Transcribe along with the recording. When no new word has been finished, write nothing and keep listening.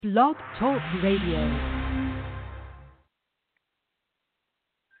Blog Talk Radio.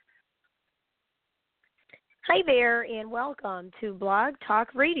 Hi there, and welcome to Blog Talk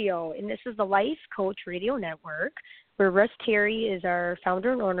Radio. And this is the Life Coach Radio Network, where Russ Terry is our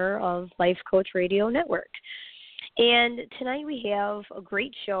founder and owner of Life Coach Radio Network. And tonight we have a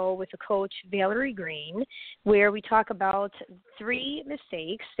great show with the coach, Valerie Greene, where we talk about 3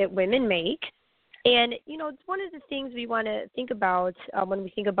 mistakes that women make. And, you know, one of the things we want to think about when we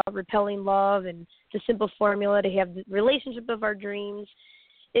think about repelling love and the simple formula to have the relationship of our dreams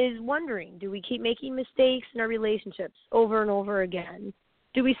is wondering, do we keep making mistakes in our relationships over and over again?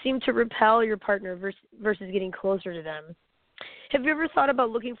 Do we seem to repel your partner versus getting closer to them? Have you ever thought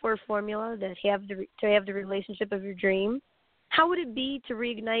about looking for a formula to have the relationship of your dream? How would it be to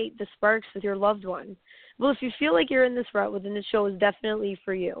reignite the sparks with your loved one? Well, if you feel like you're in this rut, well, then this show is definitely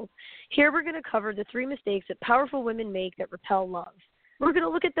for you. Here we're going to cover the 3 mistakes that powerful women make that repel love. We're going to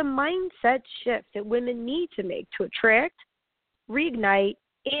look at the mindset shift that women need to make to attract, reignite,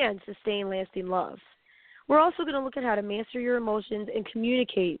 and sustain lasting love. We're also going to look at how to master your emotions and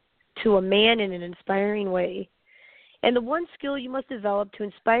communicate to a man in an inspiring way. And the one skill you must develop to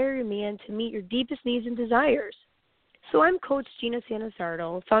inspire your man to meet your deepest needs and desires. So I'm Coach Gina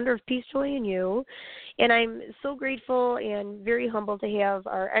Sannasardo, founder of Peace, Joy, and You, and I'm so grateful and very humbled to have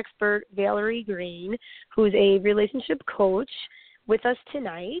our expert, Valerie Greene, who's a relationship coach, with us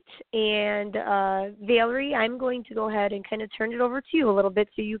tonight. And Valerie, I'm going to go ahead and kind of turn it over to you a little bit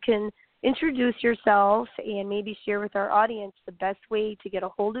so you can introduce yourself and maybe share with our audience the best way to get a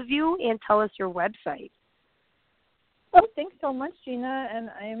hold of you and tell us your website. Oh, thanks so much, Gina, and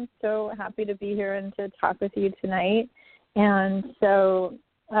I am so happy to be here and to talk with you tonight. And so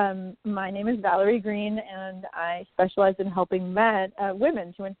my name is Valerie Greene, and I specialize in helping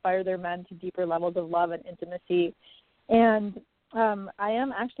women to inspire their men to deeper levels of love and intimacy. And I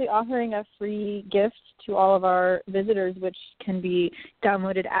am actually offering a free gift to all of our visitors, which can be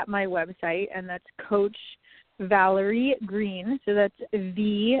downloaded at my website, and that's Coach Valerie Greene. So that's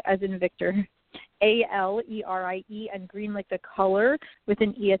V as in Victor, ALERIE, and green like the color with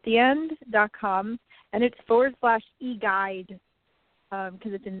an E at the end, .com. And it's /e-guide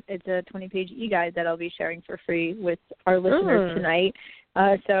because it's a 20-page e-guide that I'll be sharing for free with our listeners tonight.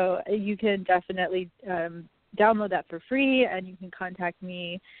 So you can definitely download that for free, and you can contact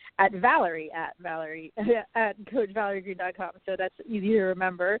me at Valerie at CoachValerieGreene.com. So that's easy to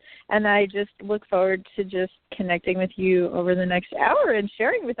remember. And I just look forward to just connecting with you over the next hour and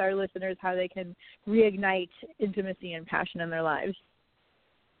sharing with our listeners how they can reignite intimacy and passion in their lives.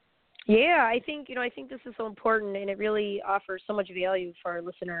 Yeah, I think this is so important, and it really offers so much value for our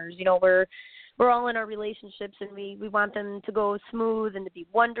listeners. You know, we're all in our relationships, and we want them to go smooth and to be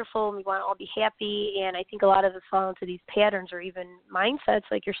wonderful, and we want to all be happy. And I think a lot of us fall into these patterns or even mindsets,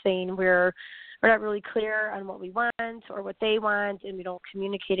 like you're saying, where we're not really clear on what we want or what they want, and we don't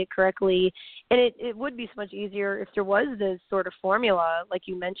communicate it correctly. And it would be so much easier if there was this sort of formula, like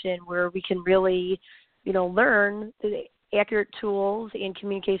you mentioned, where we can really, learn the accurate tools and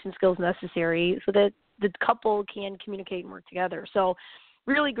communication skills necessary so that the couple can communicate and work together. So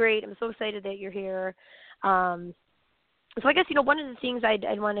really great. I'm so excited that you're here. So I guess, one of the things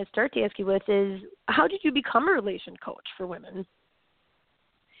I'd want to start to ask you with is, how did you become a relation coach for women?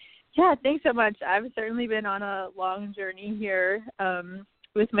 Yeah, thanks so much. I've certainly been on a long journey here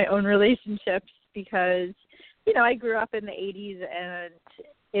with my own relationships because, I grew up in the 80s, and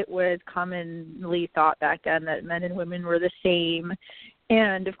it was commonly thought back then that men and women were the same.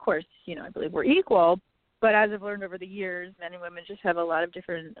 And, of course, I believe we're equal. But as I've learned over the years, men and women just have a lot of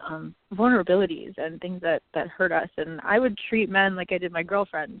different vulnerabilities and things that hurt us. And I would treat men like I did my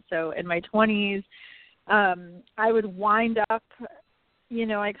girlfriend. So in my 20s, I would wind up,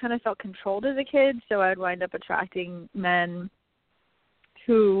 I kind of felt controlled as a kid. So I would wind up attracting men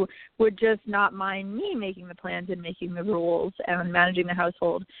who would just not mind me making the plans and making the rules and managing the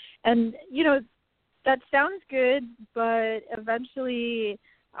household. And, that sounds good, but eventually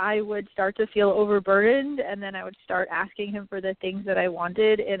I would start to feel overburdened, and then I would start asking him for the things that I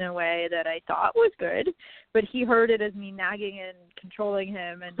wanted in a way that I thought was good, but he heard it as me nagging and controlling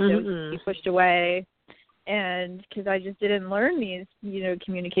him, and so he pushed away. And because I just didn't learn these,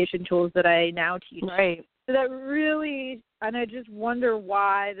 communication tools that I now teach. Right. So that really, and I just wonder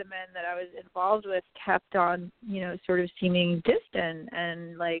why the men that I was involved with kept on, sort of seeming distant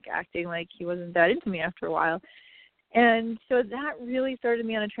and like acting like he wasn't that into me after a while. And so that really started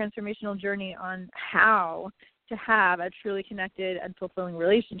me on a transformational journey on how to have a truly connected and fulfilling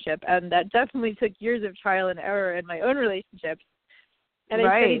relationship. And that definitely took years of trial and error in my own relationships. And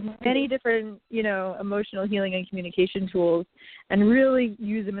I studied many different, emotional healing and communication tools and really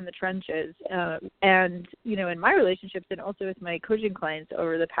use them in the trenches. And, in my relationships and also with my coaching clients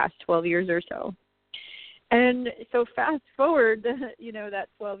over the past 12 years or so. And so fast forward, that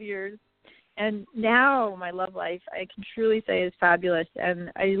 12 years, and now my love life, I can truly say, is fabulous.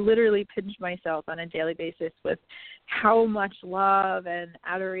 And I literally pinch myself on a daily basis with how much love and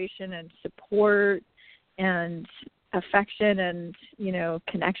adoration and support and affection and,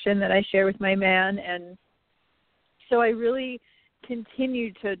 connection that I share with my man. And so I really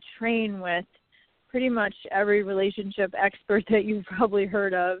continue to train with pretty much every relationship expert that you've probably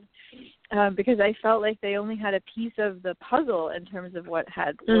heard of, because I felt like they only had a piece of the puzzle in terms of what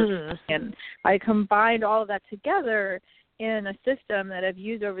had worked. And I combined all of that together in a system that I've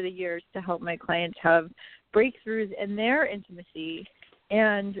used over the years to help my clients have breakthroughs in their intimacy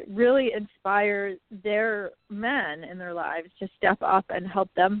and really inspire their men in their lives to step up and help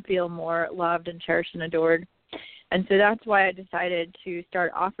them feel more loved and cherished and adored. And so that's why I decided to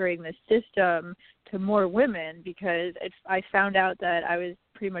start offering this system to more women, because I found out that I was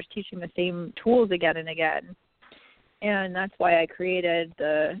pretty much teaching the same tools again and again. And that's why I created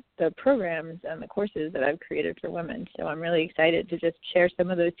the programs and the courses that I've created for women. So I'm really excited to just share some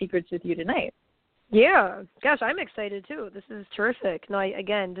of those secrets with you tonight. Yeah. Gosh, I'm excited too. This is terrific. No,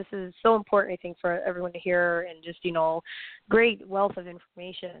 again, this is so important, I think, for everyone to hear, and just, great wealth of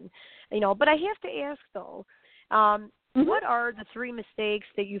information. But I have to ask, though, what are the 3 mistakes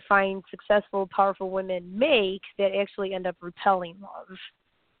that you find successful, powerful women make that actually end up repelling love?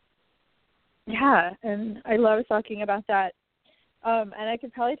 Yeah, and I love talking about that. And I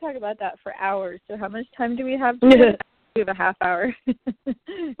could probably talk about that for hours. So how much time do we have? We have a half hour.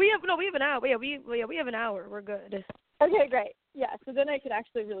 we have an hour. Yeah, we have an hour. We're good. Okay, great. Yeah, so then I could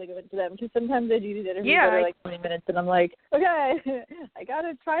actually really go into them, because sometimes I do these interviews that are like 20 minutes, and I'm like, okay, I got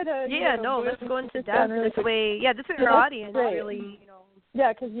to try to. Yeah, let's go into depth really this way. Yeah, this is your audience, really,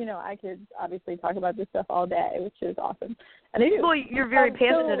 Yeah, because, I could obviously talk about this stuff all day, which is awesome. And I do. Well, you're very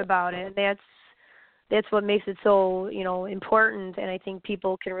passionate about it, and that's what makes it so, important, and I think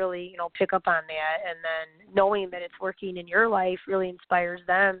people can really, pick up on that, and then knowing that it's working in your life really inspires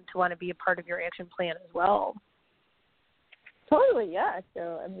them to want to be a part of your action plan as well. Totally, yeah.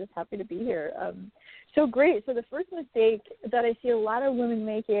 So I'm just happy to be here. So great. So the first mistake that I see a lot of women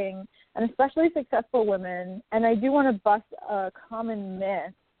making, and especially successful women, and I do want to bust a common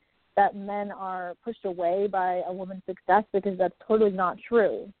myth that men are pushed away by a woman's success, because that's totally not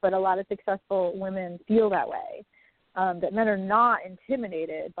true. But a lot of successful women feel that way, that men are not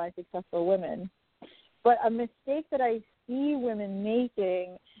intimidated by successful women. But a mistake that I see women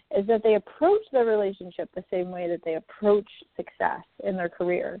making is that they approach their relationship the same way that they approach success in their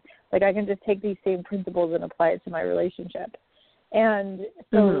career. Like, I can just take these same principles and apply it to my relationship. And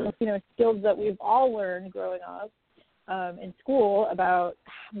so, skills that we've all learned growing up in school about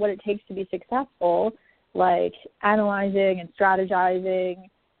what it takes to be successful, like analyzing and strategizing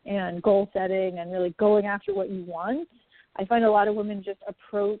and goal setting and really going after what you want. I find a lot of women just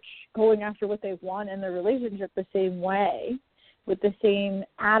approach going after what they want in their relationship the same way, with the same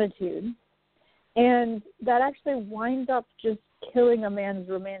attitude. And that actually winds up just killing a man's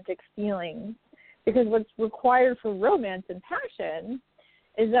romantic feelings, because what's required for romance and passion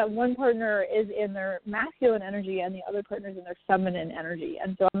is that one partner is in their masculine energy and the other partner is in their feminine energy.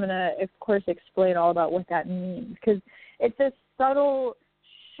 And so I'm going to, of course, explain all about what that means, because it's a subtle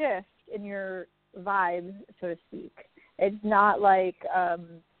shift in your vibes, so to speak. It's not like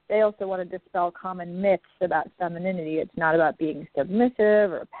they also want to dispel common myths about femininity. It's not about being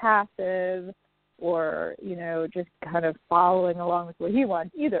submissive or passive or, just kind of following along with what he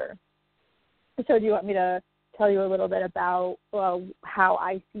wants either. So do you want me to tell you a little bit about how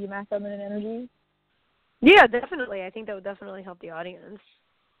I see my feminine energy? Yeah, definitely. I think that would definitely help the audience.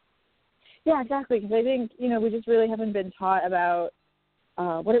 Yeah, exactly, because I think, we just really haven't been taught about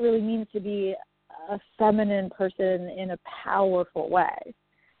what it really means to be a feminine person in a powerful way.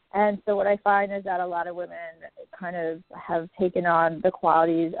 And so what I find is that a lot of women kind of have taken on the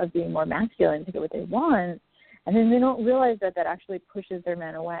qualities of being more masculine to get what they want, and then they don't realize that actually pushes their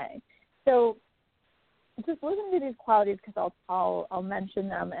men away. So just listen to these qualities, because I'll mention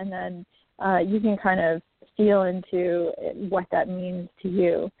them, and then you can kind of feel into what that means to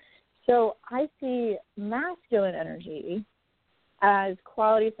you. So I see masculine energy as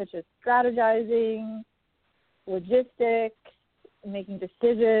qualities such as strategizing, logistics, making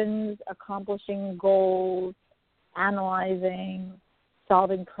decisions, accomplishing goals, analyzing,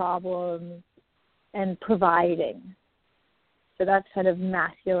 solving problems, and providing. So that's kind of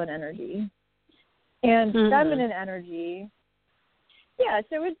masculine energy. And feminine energy Yeah,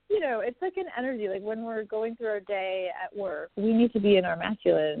 so it's, it's like an energy. Like when we're going through our day at work, we need to be in our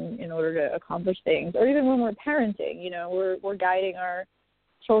masculine in order to accomplish things. Or even when we're parenting, we're guiding our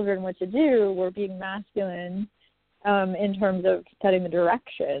children what to do. We're being masculine in terms of setting the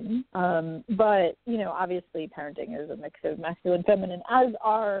direction. But, obviously parenting is a mix of masculine, feminine, as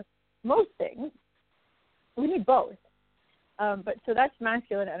are most things. We need both. But so that's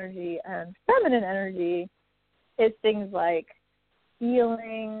masculine energy, and feminine energy is things like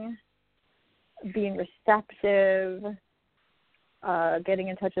feeling, being receptive, getting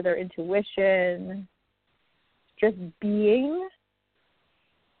in touch with their intuition, just being,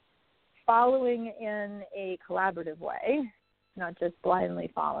 following in a collaborative way, not just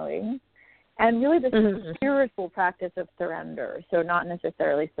blindly following, and really the spiritual practice of surrender. So not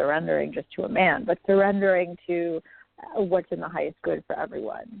necessarily surrendering just to a man, but surrendering to what's in the highest good for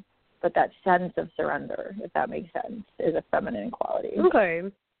everyone. But that sense of surrender, if that makes sense, is a feminine quality. Okay.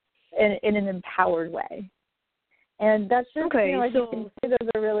 In an empowered way. And that's just, I think those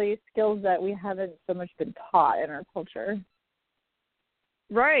are really skills that we haven't so much been taught in our culture.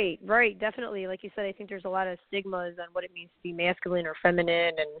 Right, definitely. Like you said, I think there's a lot of stigmas on what it means to be masculine or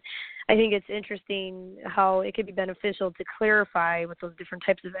feminine, and I think it's interesting how it could be beneficial to clarify what those different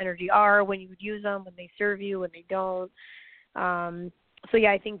types of energy are, when you would use them, when they serve you, when they don't. So,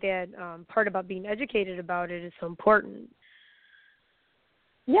 I think that part about being educated about it is so important.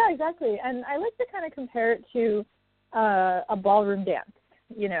 Yeah, exactly. And I like to kind of compare it to a ballroom dance,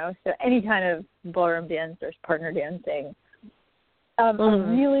 so any kind of ballroom dance, there's partner dancing. A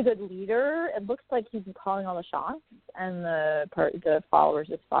really good leader, it looks like he's calling all the shots and the followers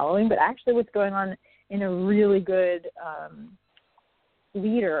is following, but actually what's going on in a really good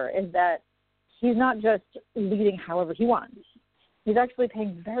leader is that he's not just leading however he wants. He's actually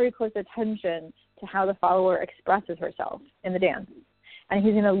paying very close attention to how the follower expresses herself in the dance. And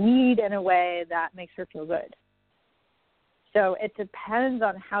he's going to lead in a way that makes her feel good. So it depends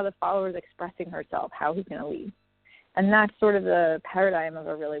on how the follower is expressing herself, how he's going to lead. And that's sort of the paradigm of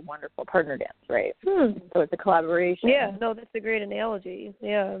a really wonderful partner dance, right? So it's a collaboration. Yeah, no, that's a great analogy.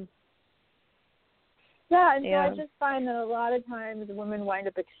 Yeah. Yeah, and so I just find that a lot of times women wind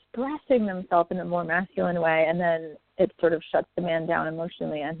up expressing themselves in a more masculine way, and then it sort of shuts the man down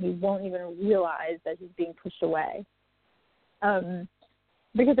emotionally, and he won't even realize that he's being pushed away.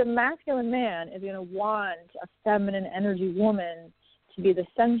 Because a masculine man is going to want a feminine energy woman to be the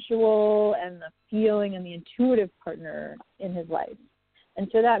sensual and the feeling and the intuitive partner in his life. And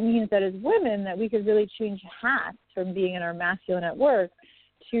so that means that as women that we could really change hats from being in our masculine at work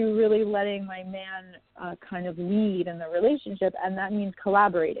to really letting my man kind of lead in the relationship, and that means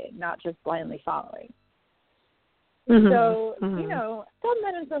collaborating, not just blindly following. So, some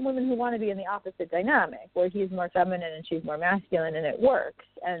men and some women who want to be in the opposite dynamic, where he's more feminine and she's more masculine, and it works.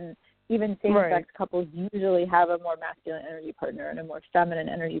 And even same-sex couples usually have a more masculine energy partner and a more feminine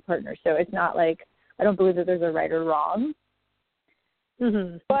energy partner. So it's not like, I don't believe that there's a right or wrong.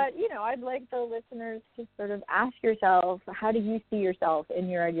 But, I'd like the listeners to sort of ask yourself, how do you see yourself in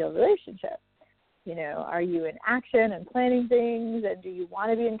your ideal relationship? Are you in action and planning things, and do you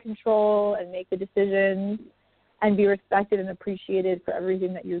want to be in control and make the decisions and be respected and appreciated for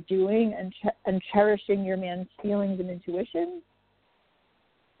everything that you're doing and cherishing your man's feelings and intuition?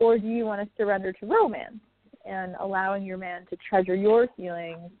 Or do you want to surrender to romance and allowing your man to treasure your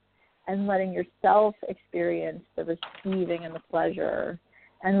feelings and letting yourself experience the receiving and the pleasure,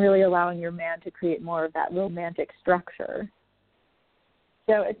 and really allowing your man to create more of that romantic structure?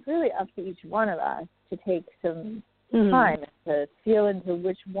 So it's really up to each one of us to take some time to feel into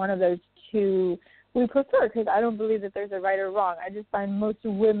which one of those two we prefer, because I don't believe that there's a right or wrong. I just find most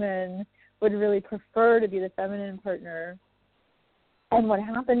women would really prefer to be the feminine partner. And what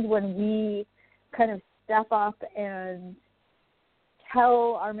happens when we kind of step up and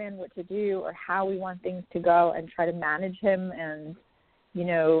tell our man what to do or how we want things to go and try to manage him and,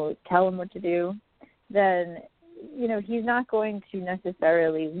 tell him what to do, then, he's not going to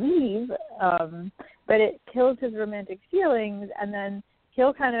necessarily leave, but it kills his romantic feelings, and then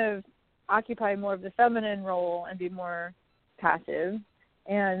he'll kind of occupy more of the feminine role and be more passive,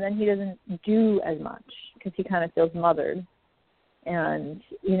 and then he doesn't do as much because he kind of feels mothered. And,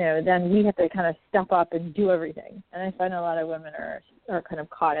 then we have to kind of step up and do everything. And I find a lot of women are kind of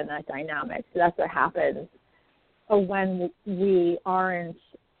caught in that dynamic. So that's what happens when we aren't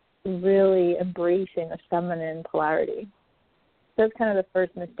really embracing a feminine polarity. So that's kind of the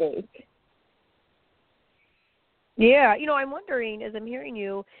first mistake. Yeah, I'm wondering, as I'm hearing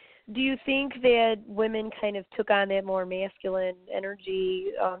you, do you think that women kind of took on that more masculine energy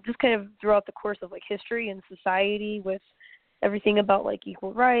just kind of throughout the course of, history and society with everything about like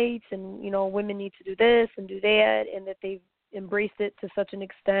equal rights and, you know, women need to do this and do that, and that they've embraced it to such an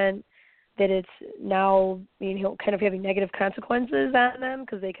extent that it's now, you know, kind of having negative consequences on them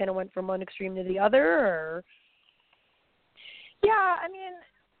because they kind of went from one extreme to the other? Or yeah, I mean,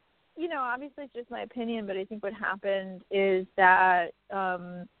 you know, obviously it's just my opinion, but I think what happened is that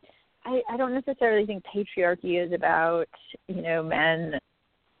I don't necessarily think patriarchy is about, you know, men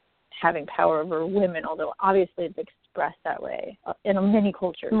having power over women, although obviously it's expressed that way in many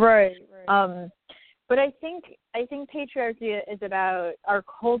cultures. Right. But I think patriarchy is about our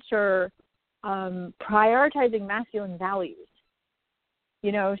culture prioritizing masculine values.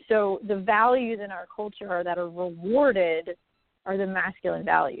 You know, so the values in our culture that are rewarded are the masculine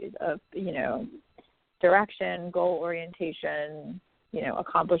values of, you know, direction, goal orientation, you know,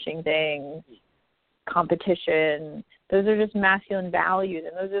 accomplishing things, competition. Those are just masculine values,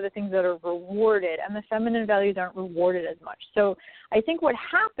 and those are the things that are rewarded, and the feminine values aren't rewarded as much. So I think what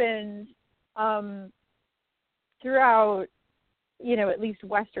happened throughout, you know, at least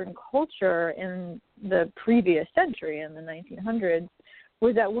Western culture in the previous century, in the 1900s,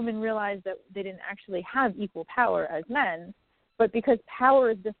 was that women realized that they didn't actually have equal power as men, but because power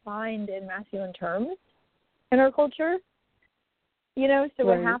is defined in masculine terms in our culture, you know, so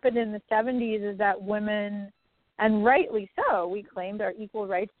what happened in the 70s is that women, and rightly so, we claimed our equal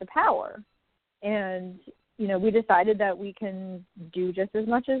rights to power. And, you know, we decided that we can do just as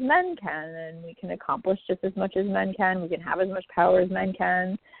much as men can, and we can accomplish just as much as men can. We can have as much power as men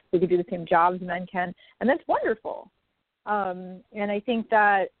can. We can do the same jobs men can. And that's wonderful. And I think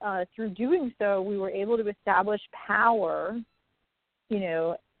that through doing so, we were able to establish power, you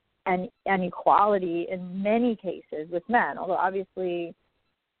know, and equality in many cases with men, although obviously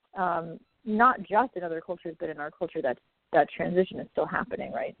not just in other cultures, but in our culture that transition is still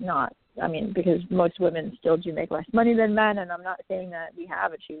happening, right? Because most women still do make less money than men, and I'm not saying that we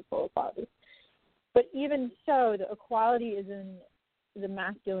have achieved full equality. But even so, the equality is in the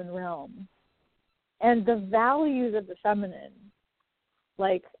masculine realm. And the values of the feminine,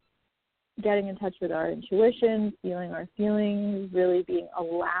 like getting in touch with our intuition, feeling our feelings, really being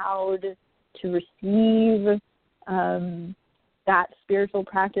allowed to receive that spiritual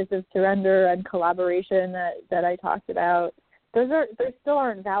practice of surrender and collaboration that I talked about, those still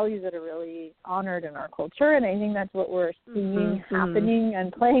aren't values that are really honored in our culture, and I think that's what we're seeing happening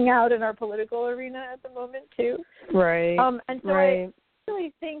and playing out in our political arena at the moment too. Right. And so I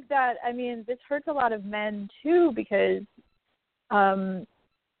really think that, I mean, this hurts a lot of men too, because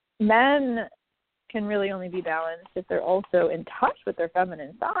men can really only be balanced if they're also in touch with their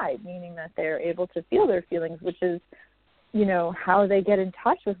feminine side, meaning that they're able to feel their feelings, which is, you know, how they get in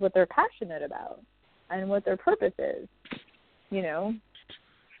touch with what they're passionate about and what their purpose is. You know,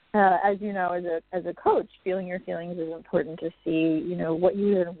 as you know, as a coach, feeling your feelings is important to see, you know, what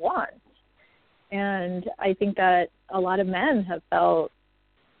you even want. And I think that a lot of men have felt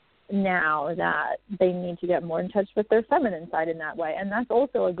now that they need to get more in touch with their feminine side in that way, and that's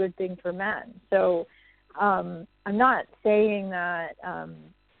also a good thing for men. So I'm not saying that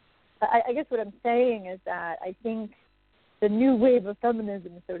I guess what I'm saying is that I think the new wave of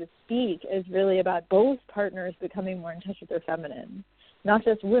feminism, so to speak, is really about both partners becoming more in touch with their feminine, not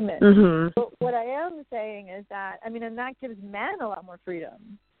just women. But what I am saying is that, I mean, and that gives men a lot more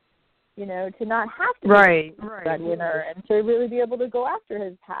freedom, you know, to not have to be a breadwinner and to really be able to go after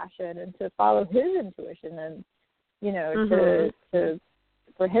his passion and to follow his intuition and, you know, to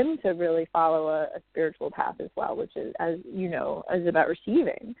for him to really follow a spiritual path as well, which is, as you know, is about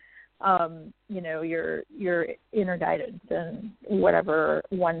receiving, you know, your inner guidance and whatever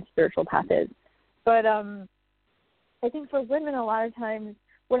one spiritual path is. But I think for women, a lot of times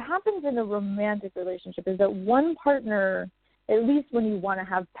what happens in a romantic relationship is that one partner, at least when you want to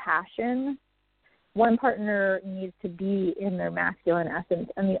have passion, one partner needs to be in their masculine essence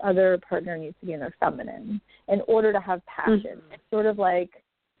and the other partner needs to be in their feminine in order to have passion. It's sort of like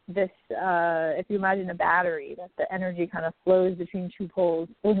this, if you imagine a battery, that the energy kind of flows between two poles.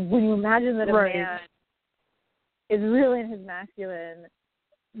 When you imagine that a man is really in his masculine,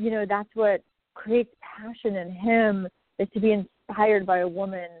 you know, that's what creates passion in him, is to be inspired by a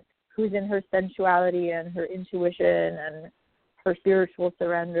woman who's in her sensuality and her intuition and her spiritual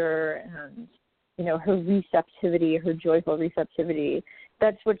surrender and, you know, her receptivity, her joyful receptivity.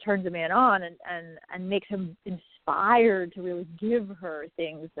 That's what turns a man on and makes him inspired to really give her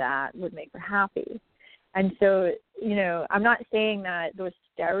things that would make her happy. And so, you know, I'm not saying that those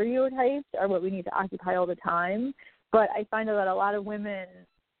stereotypes are what we need to occupy all the time, but I find that a lot of women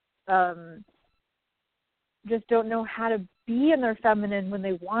just don't know how to be in their feminine when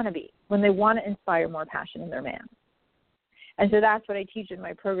they want to be, when they want to inspire more passion in their man. And so that's what I teach in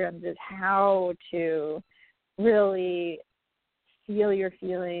my programs, is how to really feel your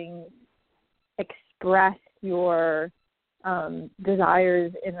feelings, express your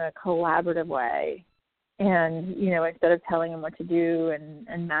desires in a collaborative way. And, instead of telling him what to do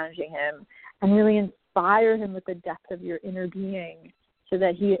and managing him, and really inspire him with the depth of your inner being so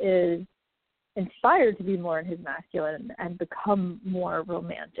that he is inspired to be more in his masculine and become more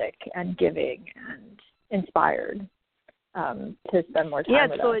romantic and giving and inspired to spend more time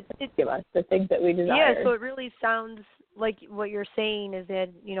with us, and give us the things that we desire. Yeah, so it really sounds like what you're saying is that,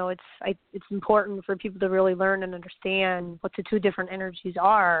 it's important for people to really learn and understand what the two different energies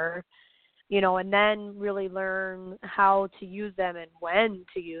are, and then really learn how to use them and when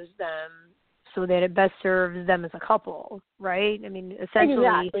to use them so that it best serves them as a couple, right? I mean,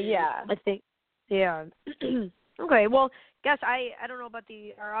 essentially, exactly, yeah. I think, yeah. Okay, well, guess I don't know about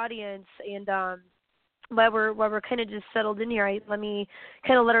our audience, and while we're kind of just settled in here, let me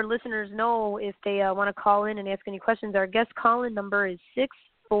kind of let our listeners know if they want to call in and ask any questions. Our guest call-in number is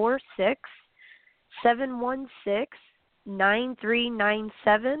 646-716-9397,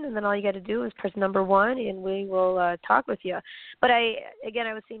 and then all you got to do is press number 1, and we will talk with you. But I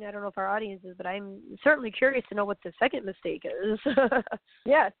was saying, I don't know if our audience is, but I'm certainly curious to know what the second mistake is.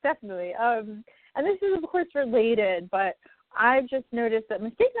 Yes, definitely. And this is, of course, related, but I've just noticed that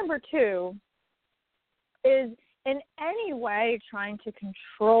mistake number 2 is in any way trying to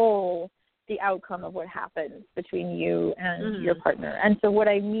control the outcome of what happens between you and your partner. And so what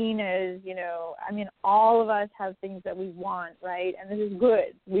I mean is, all of us have things that we want, right? And this is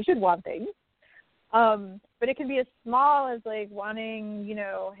good. We should want things. But it can be as small as, like, wanting,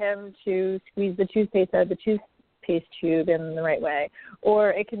 him to squeeze the toothpaste out of the toothpaste tube in the right way.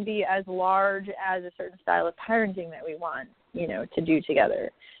 Or it can be as large as a certain style of parenting that we want, to do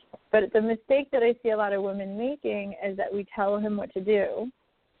together. But the mistake that I see a lot of women making is that we tell him what to do.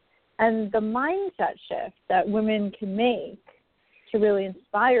 And the mindset shift that women can make to really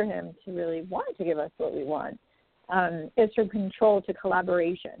inspire him to really want to give us what we want is from control to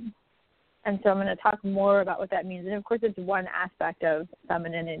collaboration. And so I'm going to talk more about what that means. And, of course, it's one aspect of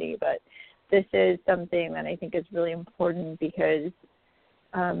femininity, but this is something that I think is really important because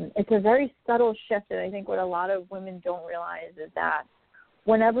it's a very subtle shift. And I think what a lot of women don't realize is that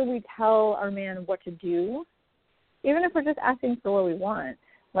whenever we tell our man what to do, even if we're just asking for what we want,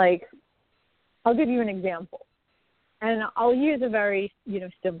 like, I'll give you an example. And I'll use a very,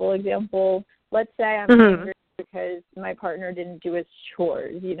 simple example. Let's say I'm angry because my partner didn't do his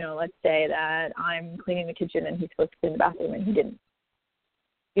chores. Let's say that I'm cleaning the kitchen and he's supposed to clean the bathroom and he didn't.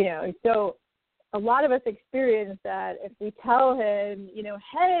 So a lot of us experience that if we tell him,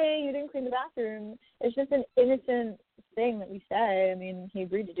 hey, you didn't clean the bathroom, it's just an innocent thing that we say. I mean, he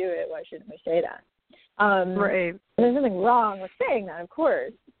agreed to do it. Why shouldn't we say that? Right. There's nothing wrong with saying that, of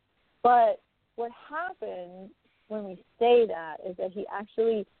course. But what happens when we say that is that he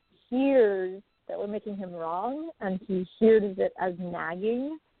actually hears that we're making him wrong, and he hears it as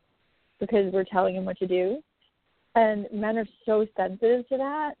nagging because we're telling him what to do. And men are so sensitive to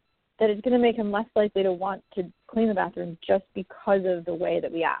that it's going to make him less likely to want to clean the bathroom just because of the way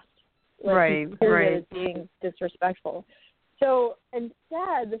that we asked. Right. It's being disrespectful. So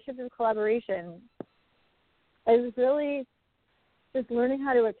instead, the shift of collaboration is really just learning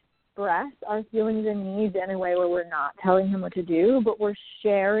how to express our feelings and needs in a way where we're not telling him what to do, but we're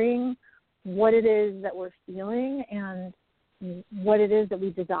sharing what it is that we're feeling and what it is that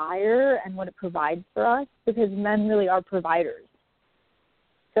we desire and what it provides for us, because men really are providers.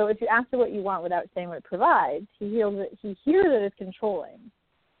 So if you ask for what you want without saying what it provides, he hears that it's controlling,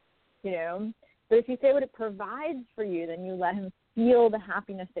 But if you say what it provides for you, then you let him feel the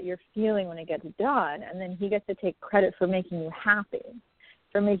happiness that you're feeling when it gets done, and then he gets to take credit for making you happy,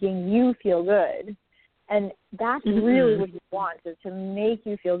 for making you feel good. And that's really what he wants, is to make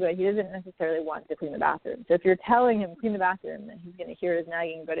you feel good. He doesn't necessarily want to clean the bathroom. So if you're telling him clean the bathroom, then he's going to hear his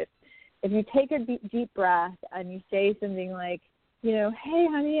nagging. But if you take a deep breath and you say something like, hey,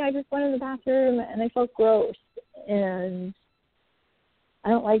 honey, I just went in the bathroom and I felt gross, and I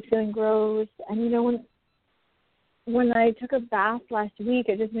don't like feeling gross. And, when I took a bath last week,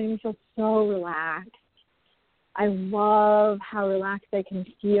 it just made me feel so relaxed. I love how relaxed I can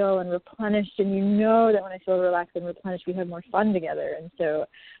feel and replenished, and that when I feel relaxed and replenished, we have more fun together. And so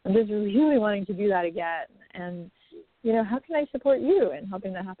I'm just really wanting to do that again. And, how can I support you in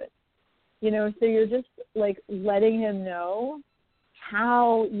helping that happen? So you're just, like, letting him know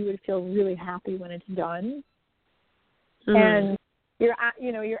how you would feel really happy when it's done. And you're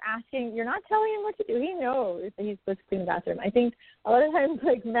asking, you're not telling him what to do. He knows that he's supposed to clean the bathroom. I think a lot of times,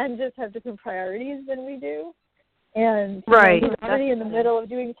 like, men just have different priorities than we do. And right. He's already in the middle of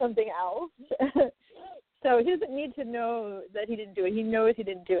doing something else. So he doesn't need to know that he didn't do it. He knows he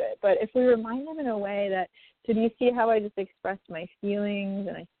didn't do it. But if we remind him in a way that, so do you see how I just expressed my feelings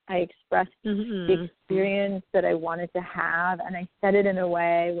and I expressed the experience that I wanted to have, and I said it in a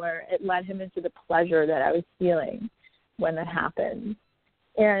way where it led him into the pleasure that I was feeling when that happened.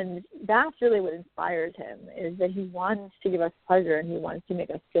 And that's really what inspires him, is that he wants to give us pleasure and he wants to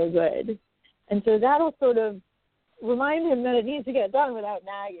make us feel good. And so that'll sort of remind him that it needs to get done without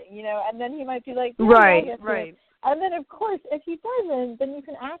nagging, and then he might be like, yeah, right. And then, of course, if he doesn't, then you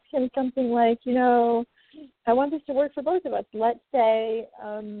can ask him something like, I want this to work for both of us. Let's say,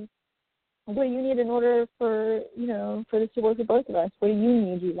 what do you need in order for this to work for both of us? What do you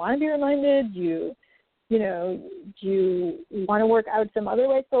need? Do you want to be reminded? Do you want to work out some other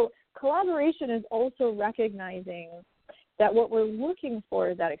way? So collaboration is also recognizing that what we're looking for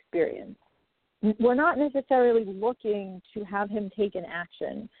is that experience. We're not necessarily looking to have him take an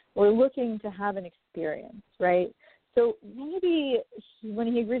action. We're looking to have an experience, right? So maybe when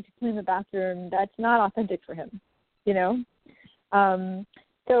he agreed to clean the bathroom, that's not authentic for him,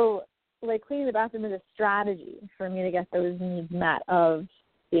 So like cleaning the bathroom is a strategy for me to get those needs met of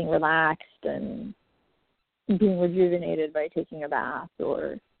being relaxed and being rejuvenated by taking a bath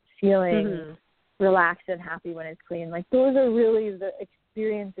or feeling relaxed and happy when it's clean. Like those are really the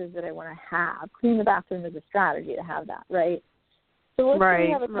experiences that I want to have. Cleaning the bathroom is a strategy to have that, right? So let's say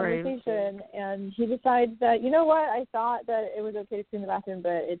we have a conversation and he decides that, I thought that it was okay to clean the bathroom,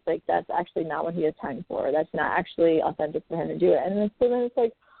 but it's like that's actually not what he has time for. That's not actually authentic for him to do it. And then it's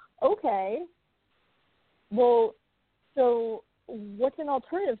like, okay, well, so what's an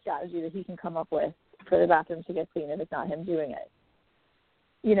alternative strategy that he can come up with for the bathroom to get clean if it's not him doing it?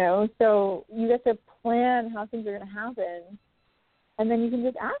 So you get to plan how things are going to happen, and then you can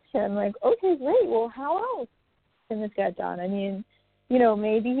just ask him, like, okay, great, well, how else can this get done? I mean,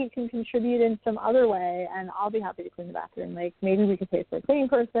 maybe he can contribute in some other way, and I'll be happy to clean the bathroom. Like, maybe we could pay for a cleaning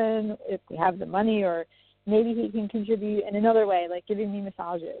person if we have the money, or maybe he can contribute in another way, like giving me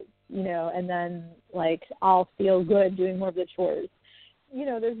massages, and then, like, I'll feel good doing more of the chores.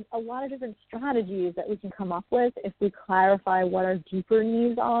 There's a lot of different strategies that we can come up with if we clarify what our deeper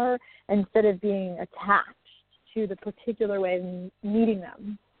needs are instead of being attached to the particular way of meeting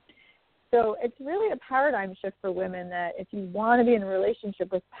them. So it's really a paradigm shift for women that if you want to be in a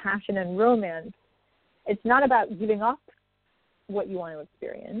relationship with passion and romance, it's not about giving up what you want to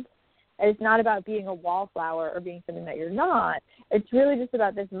experience. It's not about being a wallflower or being something that you're not. It's really just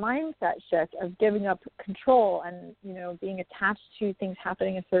about this mindset shift of giving up control and, being attached to things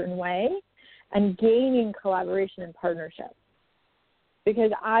happening a certain way and gaining collaboration and partnership. Because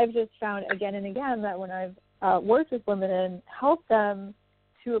I've just found again and again that when I've worked with women and helped them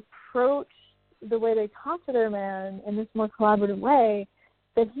to approach the way they talk to their man in this more collaborative way,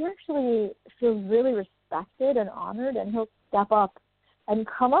 that he actually feels really respected and honored, and he'll step up and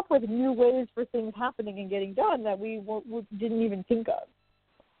come up with new ways for things happening and getting done that we didn't even think of.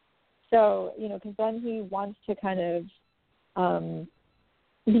 So, because then he wants to kind of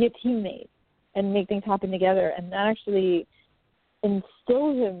be a teammate and make things happen together, and that actually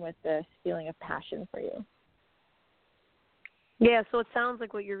instills him with this feeling of passion for you. Yeah, so it sounds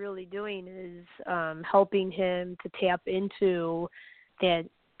like what you're really doing is helping him to tap into that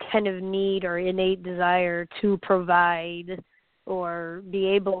kind of need or innate desire to provide or be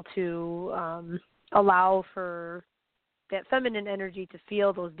able to allow for that feminine energy to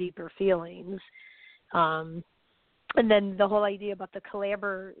feel those deeper feelings. And then the whole idea about the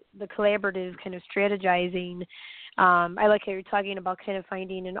collaborative kind of strategizing, I like how you're talking about kind of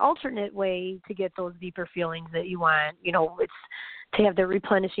finding an alternate way to get those deeper feelings that you want. It's to have the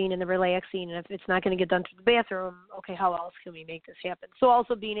replenishing and the relaxing, and if it's not going to get done through the bathroom, okay, how else can we make this happen? So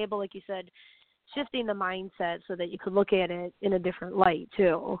also being able, like you said, shifting the mindset so that you could look at it in a different light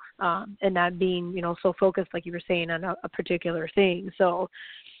too, and not being, so focused, like you were saying, on a particular thing. So,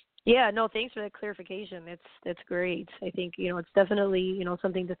 yeah, no, thanks for that clarification. That's great. I think, it's definitely,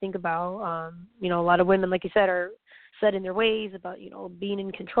 something to think about. A lot of women, like you said, are set in their ways about, being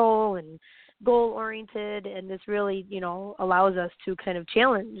in control and goal-oriented, and this really, allows us to kind of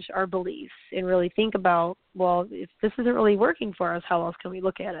challenge our beliefs and really think about, well, if this isn't really working for us, how else can we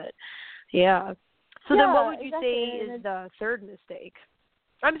look at it? Yeah. So then what would you say is the third mistake?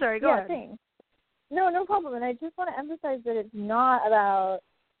 I'm sorry, go ahead. Thanks. No problem. And I just want to emphasize that it's not about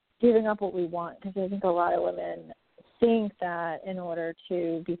giving up what we want, because I think a lot of women think that in order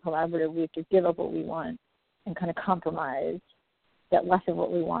to be collaborative, we have to give up what we want and kind of compromise, get less of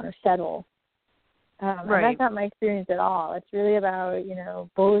what we want or settle. And that's not my experience at all. It's really about,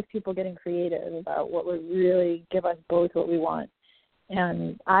 both people getting creative about what would really give us both what we want.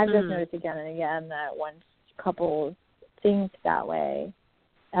 And I've just noticed again and again that once couples think that way,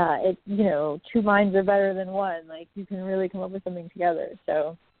 two minds are better than one. Like, you can really come up with something together.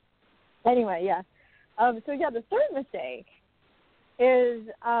 So anyway, yeah. The third mistake is,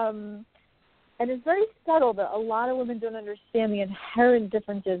 and it's very subtle, but a lot of women don't understand the inherent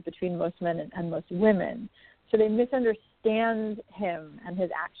differences between most men and most women. So they misunderstand him and his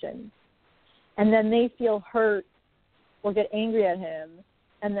actions. And then they feel hurt or get angry at him,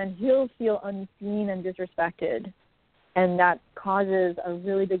 and then he'll feel unseen and disrespected. And that causes a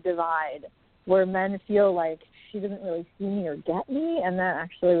really big divide where men feel like she doesn't really see me or get me, and that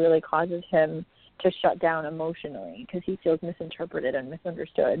actually really causes him to shut down emotionally because he feels misinterpreted and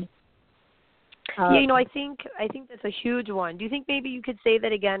misunderstood. I think that's a huge one. Do you think maybe you could say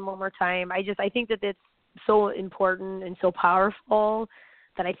that again one more time? I think that it's so important and so powerful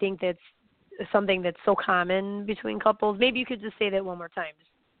that I think that's something that's so common between couples. Maybe you could just say that one more time.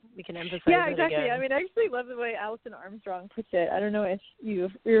 We can emphasize it exactly. again. I mean, I actually love the way Alison Armstrong puts it. I don't know if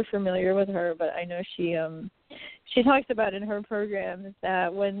you're familiar with her, but I know she talks about in her programs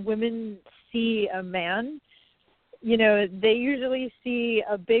that when women see a man, they usually see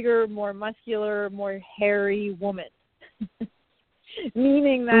a bigger, more muscular, more hairy woman.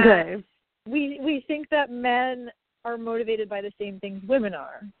 Meaning that we think that men are motivated by the same things women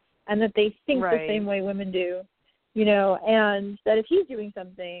are, and that they think the same way women do, and that if he's doing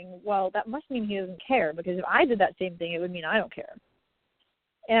something, well, that must mean he doesn't care, because if I did that same thing, it would mean I don't care.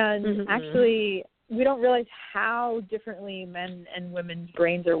 And actually, we don't realize how differently men and women's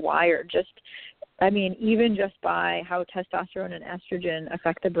brains are wired. Even just by how testosterone and estrogen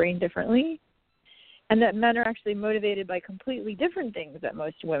affect the brain differently, and that men are actually motivated by completely different things that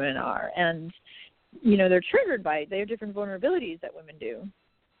most women are. And, they're triggered by it. They have different vulnerabilities that women do.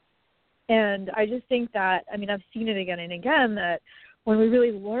 And I just think that, I've seen it again and again, that when we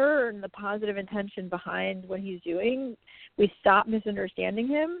really learn the positive intention behind what he's doing, we stop misunderstanding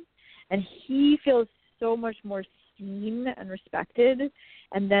him, and he feels so much more seen and respected,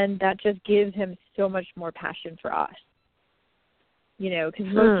 and then that just gives him so much more passion for us. Because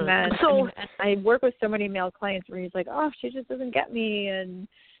most men, I work with so many male clients where he's like, oh, she just doesn't get me, and,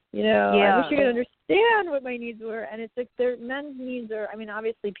 I wish you could understand what my needs were. And it's like men's needs are,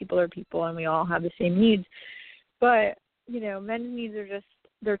 obviously people are people and we all have the same needs, but, men's needs are just,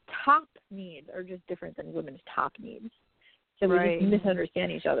 their top needs are just different than women's top needs. So we just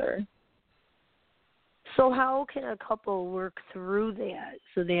misunderstand each other. So how can a couple work through that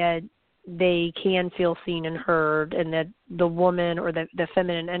so that they can feel seen and heard, and that the woman or the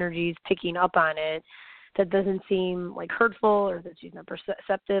feminine energy is picking up on it, that doesn't seem like hurtful or that she's not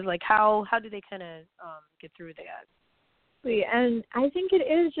perceptive? Like how do they kind of get through that? And I think it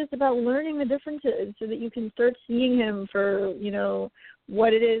is just about learning the differences so that you can start seeing him for,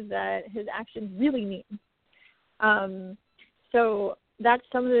 what it is that his actions really mean. So that's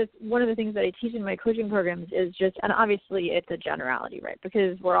one of the things that I teach in my coaching programs is just, and obviously it's a generality, right?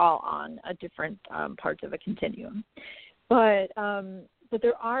 Because we're all on a different parts of a continuum. But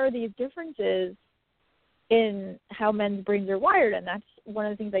there are these differences in how men's brains are wired, and that's one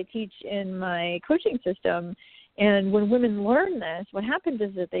of the things I teach in my coaching system. And when women learn this, what happens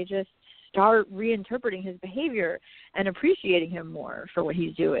is that they just start reinterpreting his behavior and appreciating him more for what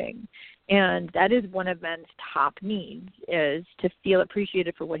he's doing. And that is one of men's top needs, is to feel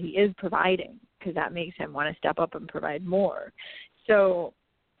appreciated for what he is providing, because that makes him want to step up and provide more. So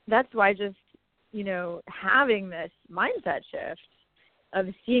that's why just, having this mindset shift of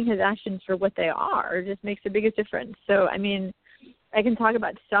seeing his actions for what they are just makes the biggest difference. So, I can talk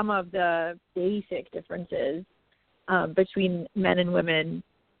about some of the basic differences between men and women,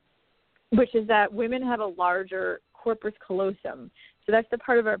 which is that women have a larger corpus callosum. So that's the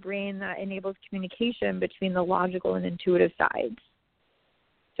part of our brain that enables communication between the logical and intuitive sides.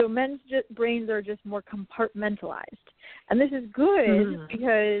 So men's brains are just more compartmentalized. And this is good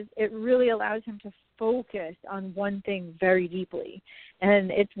because it really allows him to focus on one thing very deeply.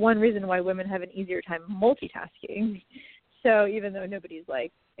 And it's one reason why women have an easier time multitasking. So even though nobody's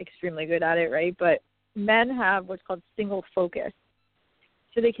extremely good at it, right? But men have what's called single focus.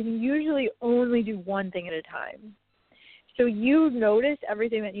 So they can usually only do one thing at a time. So you notice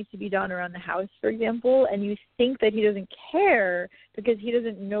everything that needs to be done around the house, for example, and you think that he doesn't care because he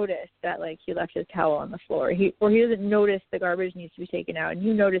doesn't notice that, he left his towel on the floor, or he doesn't notice the garbage needs to be taken out, and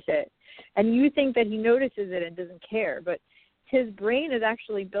you notice it. And you think that he notices it and doesn't care, but his brain is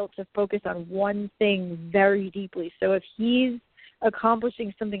actually built to focus on one thing very deeply. So if he's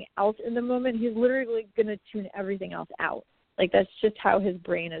accomplishing something else in the moment, he's literally going to tune everything else out. Like, that's just how his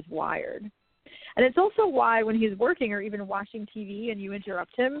brain is wired. And it's also why when he's working or even watching TV and you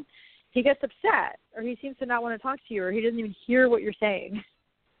interrupt him, he gets upset, or he seems to not want to talk to you, or he doesn't even hear what you're saying.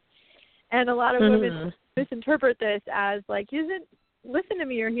 And a lot of women misinterpret this as, like, he doesn't listen to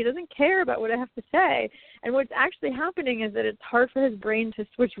me, or he doesn't care about what I have to say. And what's actually happening is that it's hard for his brain to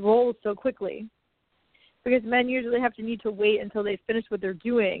switch roles so quickly, because men usually need to wait until they finish what they're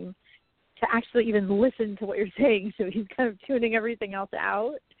doing to actually even listen to what you're saying. So he's kind of tuning everything else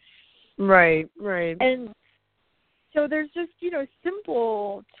out. Right. And so there's just,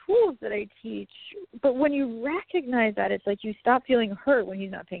 simple tools that I teach. But when you recognize that, it's like you stop feeling hurt when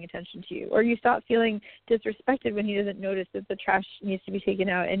he's not paying attention to you, or you stop feeling disrespected when he doesn't notice that the trash needs to be taken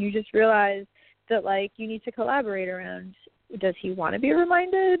out. And you just realize that, like, you need to collaborate around, does he want to be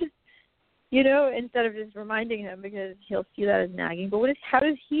reminded? Instead of just reminding him, because he'll see that as nagging. But how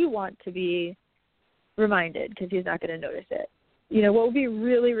does he want to be reminded? Because he's not going to notice it. What would be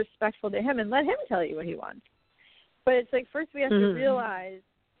really respectful to him, and let him tell you what he wants. But it's like, first we have to realize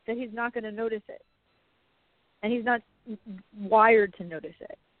that he's not going to notice it. And he's not wired to notice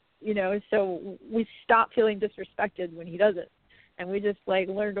it. So we stop feeling disrespected when he doesn't. And we just, like,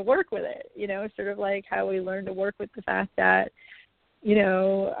 learn to work with it, sort of like how we learn to work with the fact that,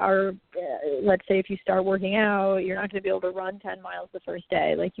 let's say if you start working out, you're not going to be able to run 10 miles the first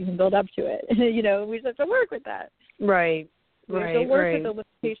day. Like, you can build up to it. We just have to work with that. Right. We have to work with the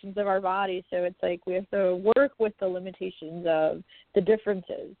limitations of our body. So it's like we have to work with the limitations of the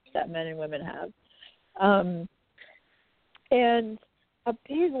differences that men and women have. And a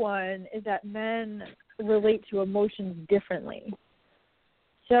big one is that men relate to emotions differently.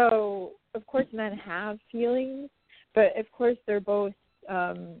 So, of course, men have feelings, but, of course, they're both,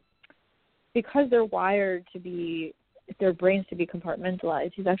 because they're wired to be, their brains to be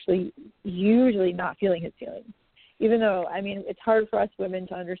compartmentalized, he's actually usually not feeling his feelings. Even though, it's hard for us women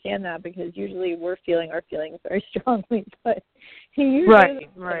to understand that, because usually we're feeling our feelings very strongly, but he usually doesn't.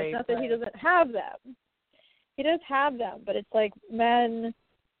 It's not that he doesn't have them. He does have them, but it's like men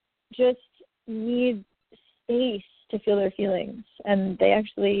just need space to feel their feelings, and they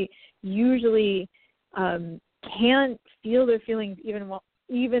actually usually can't feel their feelings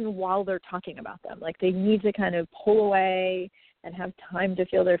even while they're talking about them. Like, they need to kind of pull away and have time to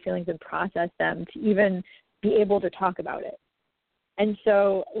feel their feelings and process them to even be able to talk about it. And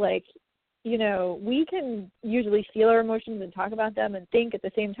so, like, we can usually feel our emotions and talk about them and think at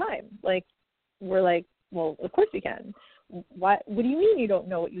the same time. Like, we're like, well, of course we can. What do you mean you don't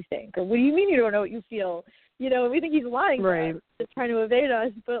know what you think? Or what do you mean you don't know what you feel? We think he's lying to us, just trying to evade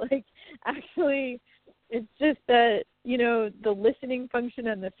us. But, like, actually, it's just that, the listening function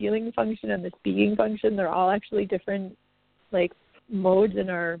and the feeling function and the speaking function, they're all actually different, like, modes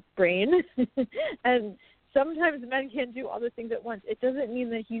in our brain. And sometimes men can't do all the things at once. It doesn't mean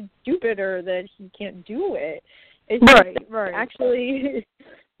that he's stupid or that he can't do it. It's actually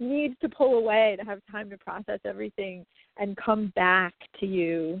needs to pull away to have time to process everything and come back to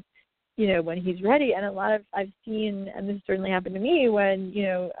you, when he's ready. And I've seen, and this certainly happened to me, when,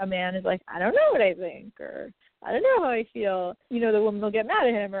 a man is like, I don't know what I think, or I don't know how I feel, the woman will get mad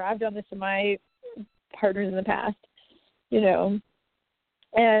at him, or I've done this to my partners in the past,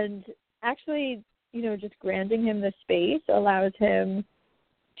 and actually, just granting him the space allows him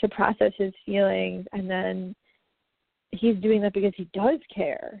to process his feelings, and then he's doing that because he does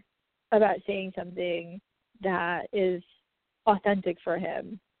care about saying something that is authentic for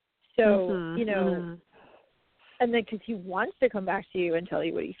him. So, and then because he wants to come back to you and tell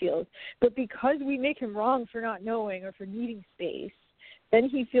you what he feels. But because we make him wrong for not knowing or for needing space, then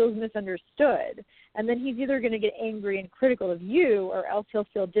he feels misunderstood. And then he's either going to get angry and critical of you, or else he'll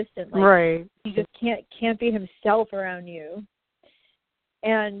feel distant. Like he just can't be himself around you.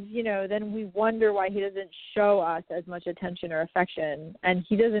 And, then we wonder why he doesn't show us as much attention or affection. And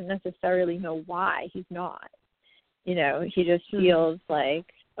he doesn't necessarily know why he's not. He just feels like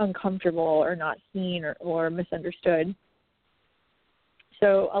uncomfortable or not seen or misunderstood.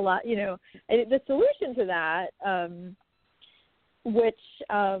 So a lot, the solution to that, which,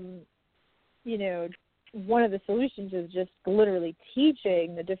 one of the solutions is just literally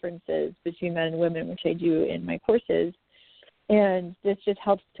teaching the differences between men and women, which I do in my courses. And this just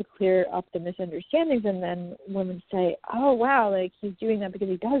helps to clear up the misunderstandings. And then women say, oh, wow, like he's doing that because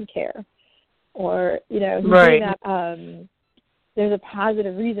he does care. Or, he's doing that, there's a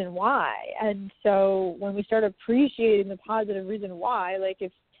positive reason why. And so when we start appreciating the positive reason why, like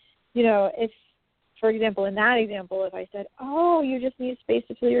if, for example, in that example, if I said, oh, you just need space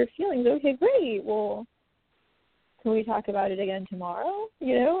to feel your feelings, okay, great. Well, can we talk about it again tomorrow,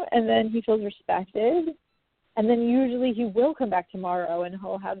 and then he feels respected. And then usually he will come back tomorrow and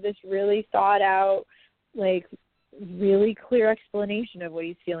he'll have this really thought out, like really clear explanation of what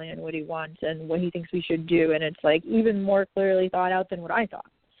he's feeling and what he wants and what he thinks we should do. And it's like even more clearly thought out than what I thought,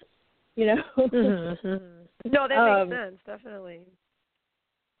 Mm-hmm. No, that makes sense, definitely.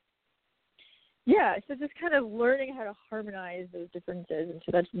 Yeah, so just kind of learning how to harmonize those differences. And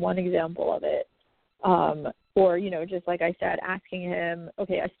so that's one example of it. Or, just like I said, asking him,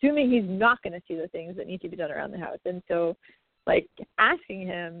 okay, assuming he's not going to see the things that need to be done around the house. And so, like, asking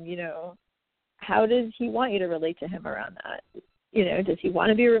him, how does he want you to relate to him around that? Does he want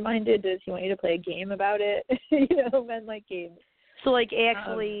to be reminded? Does he want you to play a game about it? Men like games. So, like,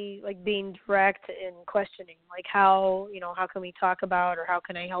 actually, like, being direct in questioning, like, how can we talk about, or how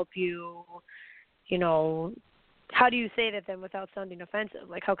can I help you, how do you say that then without sounding offensive?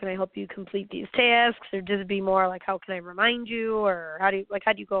 Like, how can I help you complete these tasks, or just be more like, how can I remind you, or how do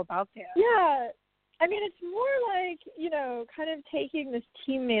you go about that? Yeah, I mean, it's more like, kind of taking this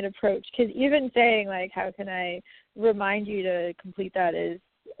teammate approach, because even saying, like, how can I remind you to complete that is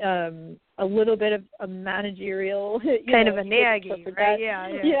a little bit of a managerial kind of a nagging, right?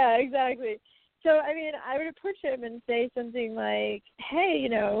 Yeah, exactly. So, I mean, I would approach him and say something like, hey,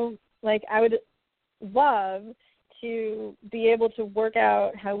 like, I would love to be able to work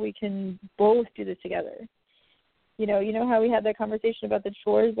out how we can both do this together. You know how we had that conversation about the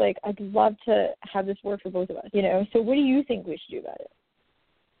chores? Like, I'd love to have this work for both of us, So what do you think we should do about it?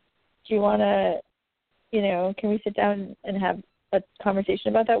 Do you want to, can we sit down and have a conversation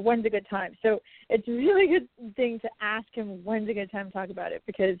about that? When's a good time? So it's a really good thing to ask him when's a good time to talk about it,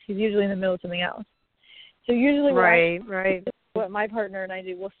 because he's usually in the middle of something else. So usually what my partner and I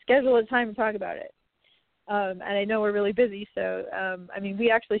do, we'll schedule a time to talk about it. And I know we're really busy, so, I mean, we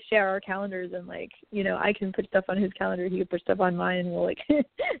actually share our calendars, and, like, I can put stuff on his calendar, he can put stuff on mine, and we'll, like,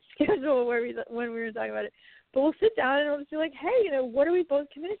 schedule when we're going to talk about it. But we'll sit down and we'll just be like, hey, what are we both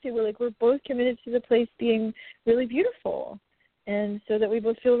committed to? We're both committed to the place being really beautiful, and so that we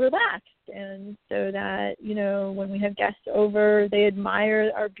both feel relaxed, and so that, when we have guests over, they admire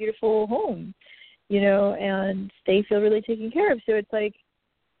our beautiful home, and they feel really taken care of. So it's like,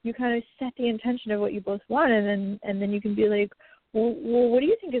 you kind of set the intention of what you both want, and then you can be like, well, what do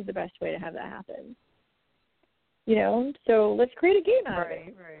you think is the best way to have that happen? So let's create a game out of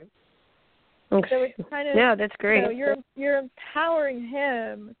it. Right. Okay. So it's kind of, yeah, that's great. You're empowering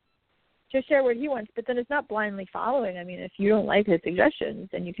him to share what he wants, but then it's not blindly following. I mean, if you don't like his suggestions,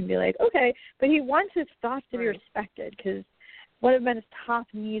 then you can be like, okay, but he wants his thoughts to be respected, because one of men's top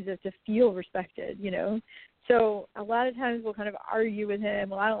needs is to feel respected, So a lot of times we'll kind of argue with him,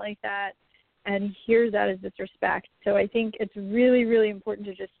 well, I don't like that, and he hears that as disrespect. So I think it's really, really important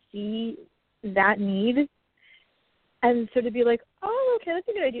to just see that need, and so to be like, oh, okay, that's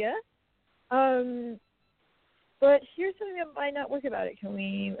a good idea. But here's something that might not work about it. Can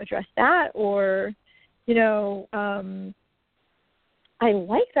we address that? Or, I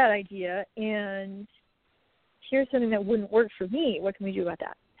like that idea, and here's something that wouldn't work for me. What can we do about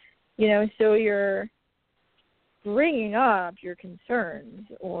that? So you're bringing up your concerns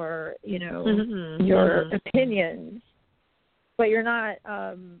or, your opinions, but you're not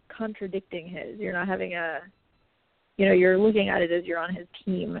contradicting his. You're not having you're looking at it as you're on his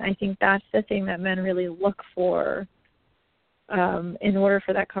team. I think that's the thing that men really look for in order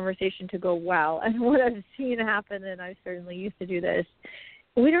for that conversation to go well. And what I've seen happen, and I certainly used to do this,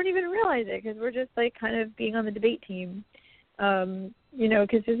 we don't even realize it, because we're just like kind of being on the debate team.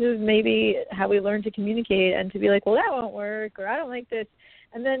 Because this is maybe how we learn to communicate, and to be like, well, that won't work, or I don't like this.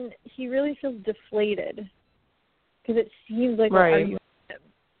 And then he really feels deflated, because it seems like we're arguing with him.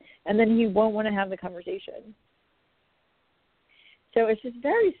 And then he won't want to have the conversation. So it's just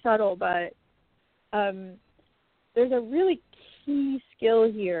very subtle, but there's a really key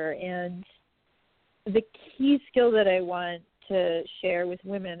skill here. And the key skill that I want to share with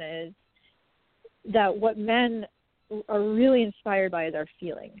women is that what men are really inspired by is our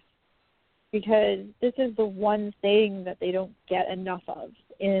feelings, because this is the one thing that they don't get enough of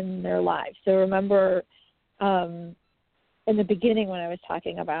in their lives. So remember, in the beginning when I was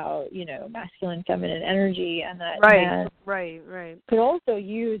talking about, masculine, feminine energy, and that men could also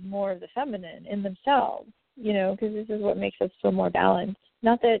use more of the feminine in themselves, because this is what makes us feel more balanced.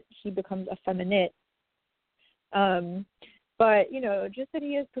 Not that he becomes effeminate, but, just that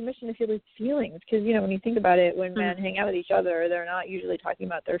he has permission to feel his feelings. Because, when you think about it, when men hang out with each other, they're not usually talking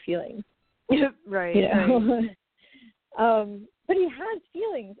about their feelings. Right. But he has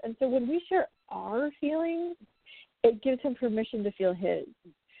feelings. And so when we share our feelings, it gives him permission to feel his.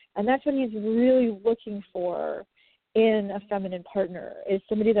 And that's what he's really looking for in a feminine partner is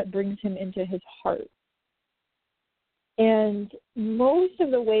somebody that brings him into his heart. And most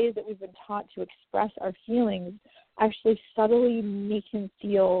of the ways that we've been taught to express our feelings actually subtly make him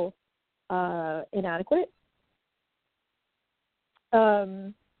feel inadequate.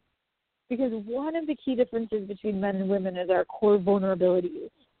 Because one of the key differences between men and women is our core vulnerabilities.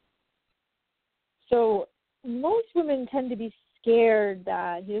 So most women tend to be scared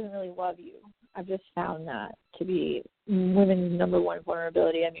that he doesn't really love you. I've just found that to be women's number one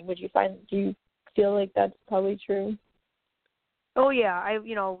vulnerability. I mean, do you feel like that's probably true? Oh yeah,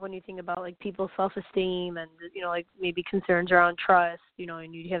 when you think about like people's self-esteem and like maybe concerns around trust,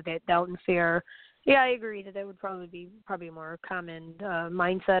 and you have that doubt and fear. Yeah, I agree that would probably be a more common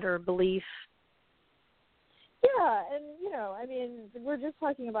mindset or belief. Yeah, and we're just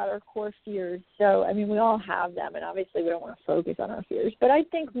talking about our core fears. So we all have them, and obviously we don't want to focus on our fears. But I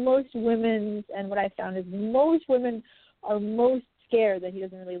think most women, and what I found is most women are most scared that he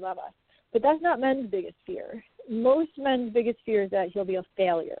doesn't really love us. But that's not men's biggest fear. Most men's biggest fear is that he'll be a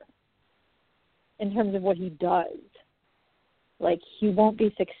failure in terms of what he does. Like, he won't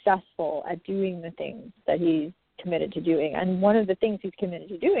be successful at doing the things that he's committed to doing. And one of the things he's committed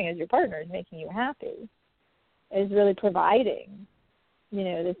to doing as your partner is making you happy, is really providing,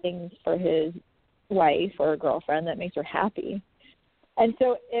 the things for his wife or girlfriend that makes her happy. And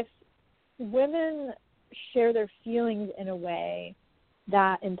so if women share their feelings in a way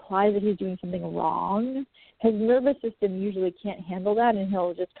that implies that he's doing something wrong, his nervous system usually can't handle that, and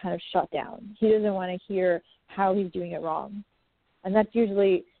he'll just kind of shut down. He doesn't want to hear how he's doing it wrong. And that's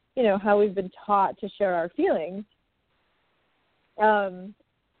usually, how we've been taught to share our feelings.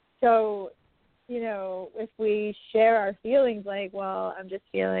 So, if we share our feelings like, well, I'm just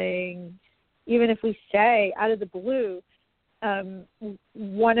feeling, even if we say out of the blue,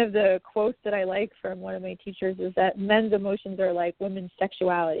 one of the quotes that I like from one of my teachers is that men's emotions are like women's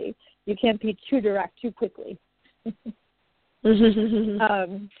sexuality. You can't be too direct too quickly.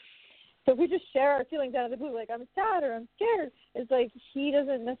 So if we just share our feelings out of the blue, like I'm sad or I'm scared, it's like he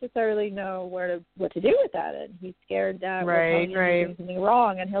doesn't necessarily know what to do with that, and he's scared that we're doing something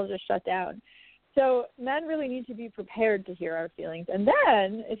wrong, and he'll just shut down. So men really need to be prepared to hear our feelings, and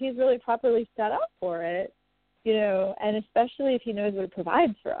then if he's really properly set up for it, and especially if he knows what it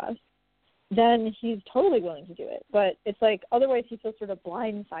provides for us, then he's totally willing to do it. But it's like otherwise he feels sort of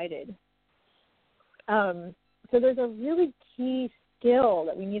blindsided. So there's a really key skill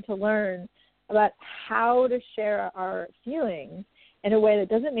that we need to learn about how to share our feelings in a way that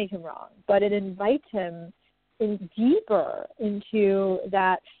doesn't make him wrong, but it invites him deeper into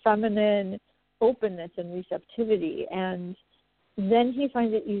that feminine openness and receptivity, and then he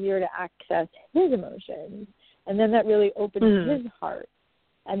finds it easier to access his emotions, and then that really opens his heart,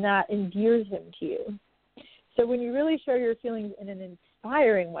 and that endears him to you. So when you really share your feelings in an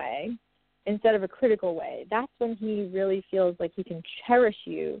inspiring way instead of a critical way, that's when he really feels like he can cherish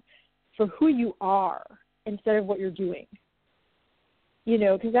you for who you are instead of what you're doing.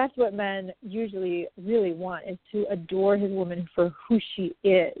 Because that's what men usually really want, is to adore his woman for who she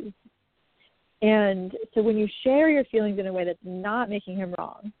is. And so when you share your feelings in a way that's not making him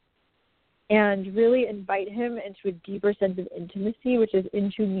wrong and really invite him into a deeper sense of intimacy, which is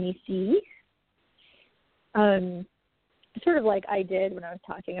intimacy, sort of like I did when I was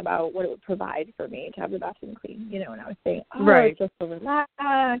talking about what it would provide for me to have the bathroom clean, and I was saying, I feel so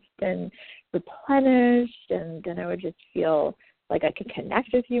relaxed and replenished, and then I would just feel like I could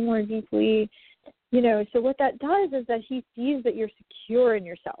connect with you more deeply, So what that does is that he sees that you're secure in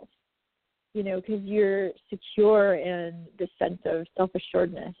yourself, because you're secure in the sense of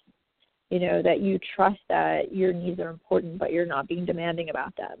self-assuredness, that you trust that your needs are important, but you're not being demanding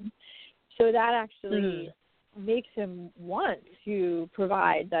about them. So that actually makes him want to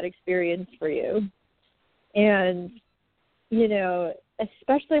provide that experience for you. And,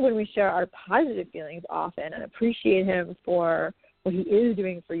 especially when we share our positive feelings often and appreciate him for what he is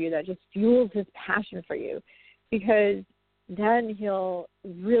doing for you, that just fuels his passion for you, because then he'll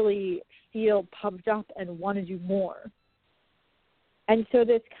really feel pumped up and want to do more. And so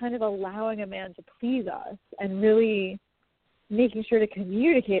this kind of allowing a man to please us and really making sure to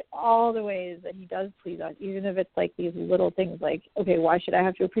communicate all the ways that he does please us, even if it's like these little things like, okay, why should I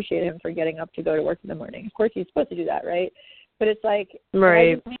have to appreciate him for getting up to go to work in the morning? Of course he's supposed to do that, right? But it's like,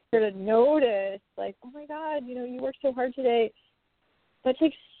 I just make sure to notice, like, oh my God, you worked so hard today. That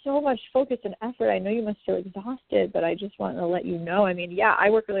takes so much focus and effort. I know you must feel exhausted, but I just want to let you know. I mean, yeah,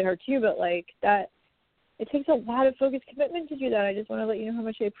 I work really hard too, but like that, it takes a lot of focused commitment to do that. I just want to let you know how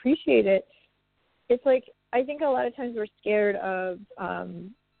much I appreciate it. It's like, I think a lot of times we're scared of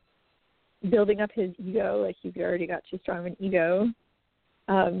building up his ego, like he's already got too strong of an ego.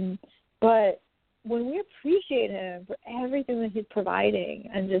 But when we appreciate him for everything that he's providing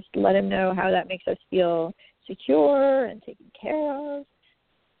and just let him know how that makes us feel secure and taken care of,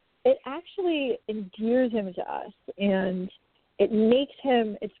 it actually endears him to us, and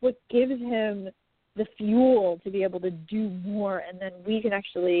it's what gives him the fuel to be able to do more, and then we can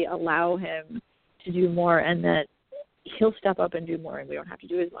actually allow him to do more, and that he'll step up and do more, and we don't have to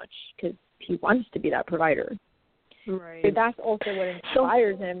do as much because he wants to be that provider. Right. So that's also what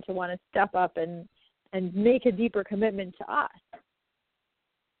inspires him to want to step up and make a deeper commitment to us.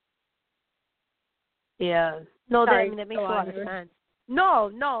 Yeah. No, Sorry, that makes a lot of sense.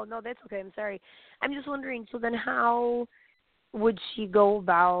 No, that's okay. I'm sorry. I'm just wondering, so then how would she go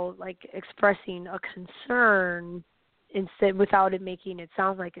about, like, expressing a concern instead without it making it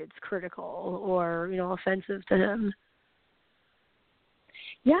sound like it's critical or, offensive to him?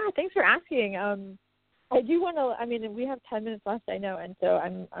 Yeah, thanks for asking. I do want to, we have 10 minutes left, I know, and so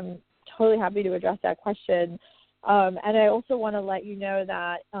I'm totally happy to address that question. And I also want to let you know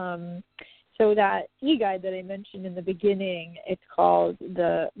that so that e-guide that I mentioned in the beginning, it's called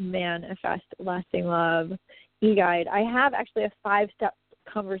the Manifest Lasting Love e-guide. I have actually a 5-step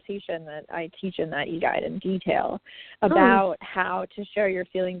conversation that I teach in that e-guide in detail about how to share your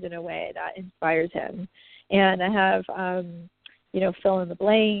feelings in a way that inspires him. And I have, fill in the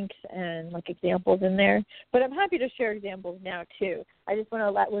blanks and like examples in there. But I'm happy to share examples now too. I just want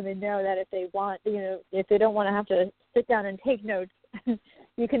to let women know that if they want, if they don't want to have to sit down and take notes,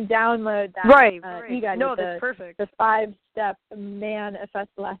 you can download that right. e-guide no, with that's perfect. The 5-step Manifest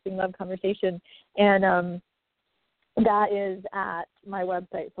Lasting Love conversation. And that is at my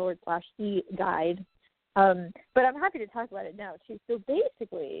website /e-guide. But I'm happy to talk about it now too. So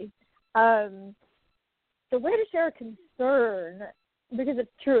basically, the way to share a concern, because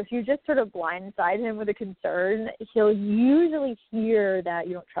it's true, if you just sort of blindside him with a concern, he'll usually hear that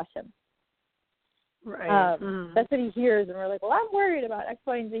you don't trust him. Right. That's what he hears, and we're like, well, I'm worried about X,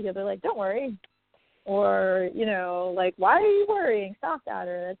 Y, and Z. They're like, don't worry. Or, like, why are you worrying? Stop that,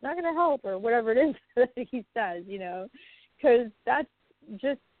 or that's not going to help, or whatever it is that he says, because that's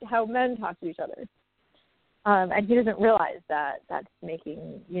just how men talk to each other. And he doesn't realize that that's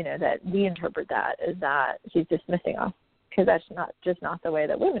making, that we interpret that as that he's dismissing us, because that's not the way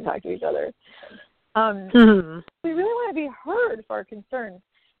that women talk to each other. We really want to be heard for our concerns.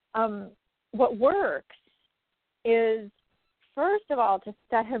 What works is, first of all, to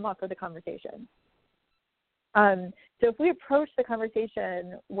set him up for the conversation. So if we approach the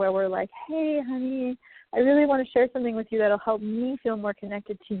conversation where we're like, hey, honey, I really want to share something with you that'll help me feel more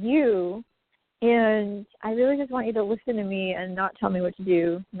connected to you, and I really just want you to listen to me and not tell me what to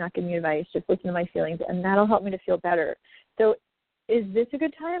do, not give me advice, just listen to my feelings, and that'll help me to feel better. So is this a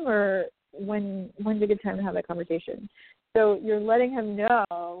good time, or when's a good time to have that conversation? So you're letting him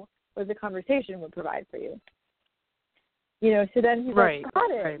know what the conversation would provide for you. So then he's like, got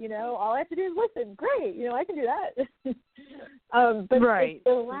it, all I have to do is listen. Great, I can do that. But it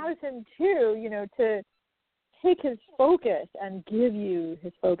allows him to take his focus and give you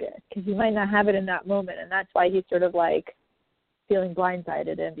his focus, because he might not have it in that moment, and that's why he's sort of like feeling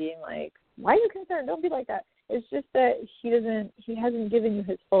blindsided and being like, why are you concerned? Don't be like that. It's just that he hasn't given you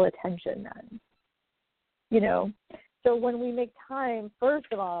his full attention then. So when we make time, first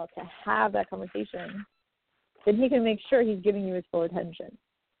of all, to have that conversation, then he can make sure he's giving you his full attention.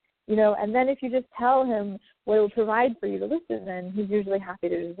 And then if you just tell him what it will provide for you to listen, then he's usually happy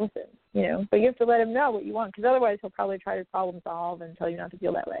to just listen, But you have to let him know what you want, because otherwise he'll probably try to problem solve and tell you not to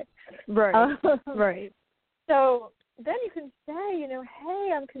feel that way. Right, right. So then you can say,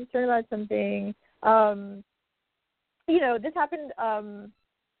 hey, I'm concerned about something. This happened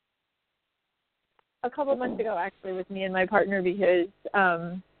a couple of months ago, actually, with me and my partner, because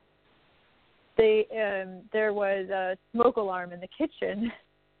there was a smoke alarm in the kitchen,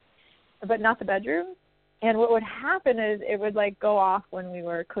 but not the bedroom. And what would happen is it would go off when we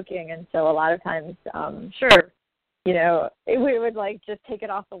were cooking, and so a lot of times, we would just take it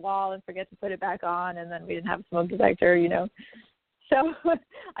off the wall and forget to put it back on, and then we didn't have a smoke detector, So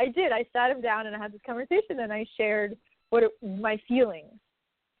I sat him down and I had this conversation, and I shared my feelings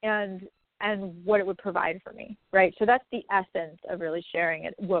and what it would provide for me, right? So that's the essence of really sharing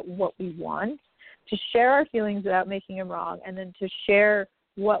it, what we want, to share our feelings without making them wrong, and then to share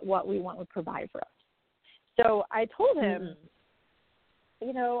what we want would provide for us. So I told him,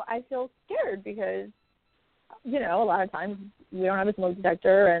 I feel scared because, a lot of times we don't have a smoke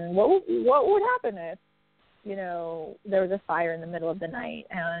detector, and what would happen if, there was a fire in the middle of the night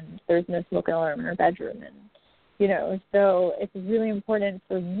and there's no smoke alarm in our bedroom, and, So it's really important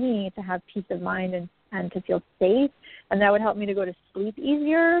for me to have peace of mind and to feel safe, and that would help me to go to sleep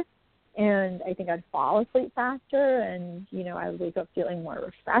easier, and I think I'd fall asleep faster, and, I would wake up feeling more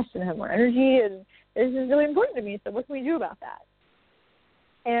refreshed and have more energy, and this is really important to me, so what can we do about that?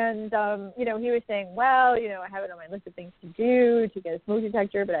 And, he was saying, well, I have it on my list of things to do to get a smoke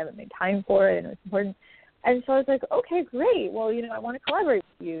detector, but I haven't made time for it, and it's important. And so I was like, okay, great. Well, I want to collaborate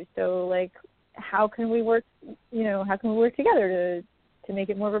with you. So, like, how can we work together to make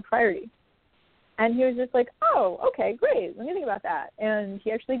it more of a priority? And he was just like, oh, okay, great. Let me think about that. And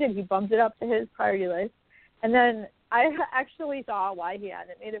he actually did. He bumped it up to his priority list. And then I actually saw why he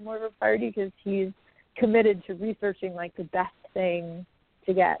hadn't made it more of a priority, because he's committed to researching, like, the best thing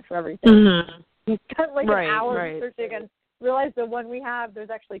to get for everything. Mm-hmm. He spent like an hour researching and realized the one we have, there's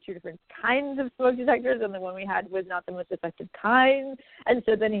actually two different kinds of smoke detectors, and the one we had was not the most effective kind. And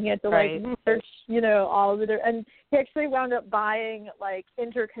so then he had to research, all of it. And he actually wound up buying like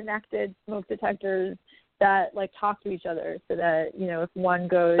interconnected smoke detectors that like talk to each other, so that, if one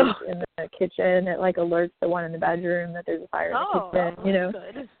goes in the kitchen, it like alerts the one in the bedroom that there's a fire in the kitchen,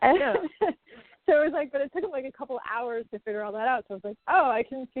 Good. And so it was like, but it took him like a couple hours to figure all that out. So I was like, oh, I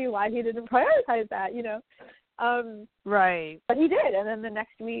can see why he didn't prioritize that, Right. But he did, and then the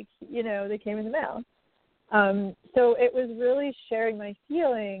next week, they came in the mail. So it was really sharing my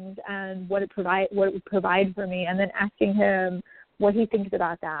feelings and what it would provide for me, and then asking him what he thinks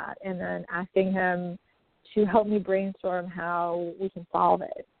about that, and then asking him to help me brainstorm how we can solve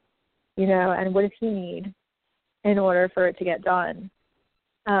it, and what does he need in order for it to get done.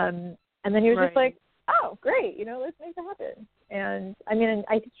 And then he was just like, oh, great, let's make that happen. And, I mean,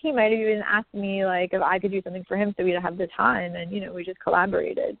 I think he might have even asked me, like, if I could do something for him so we'd have the time, and, we just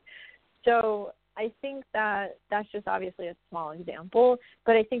collaborated. So I think that that's just obviously a small example,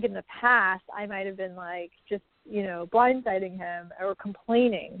 but I think in the past I might have been, like, just, blindsiding him or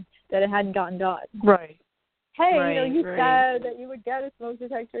complaining that it hadn't gotten done. Right. Hey, you said that you would get a smoke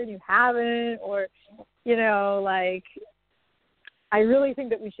detector and you haven't, or, like, I really think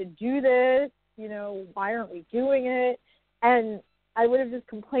that we should do this, why aren't we doing it? And I would have just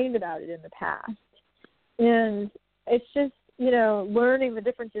complained about it in the past. And it's just, learning the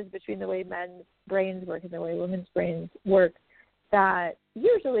differences between the way men's brains work and the way women's brains work, that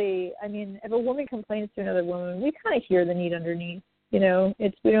usually, I mean, if a woman complains to another woman, we kind of hear the need underneath, we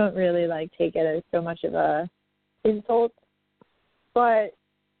don't really, like, take it as so much of a insult. But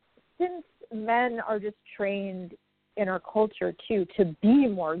since men are just trained in our culture, too, to be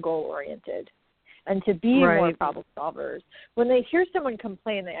more goal-oriented and to be more problem solvers, when they hear someone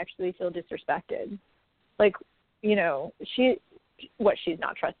complain, they actually feel disrespected. Like, she's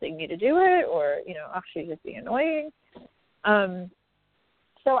not trusting me to do it, or, she's just being annoying.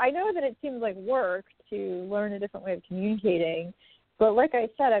 So I know that it seems like work to learn a different way of communicating, but like I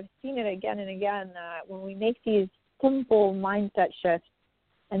said, I've seen it again and again that when we make these simple mindset shifts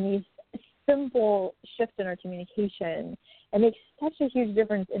and these simple shifts in our communication, it makes such a huge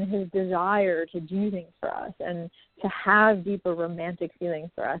difference in his desire to do things for us and to have deeper romantic feelings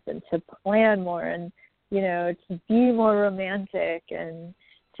for us and to plan more and, to be more romantic and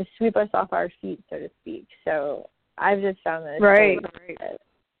to sweep us off our feet, so to speak. So I've just found that it's right.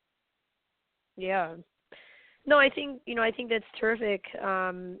 Yeah. No, I think that's terrific.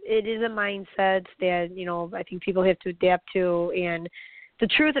 It is a mindset that, I think people have to adapt to, and the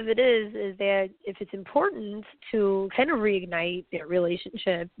truth of it is that if it's important to kind of reignite that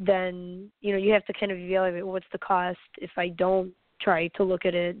relationship, then, you have to kind of evaluate what's the cost if I don't try to look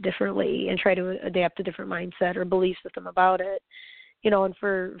at it differently and try to adapt a different mindset or belief system about it. And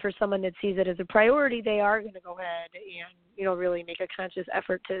for someone that sees it as a priority, they are going to go ahead and, really make a conscious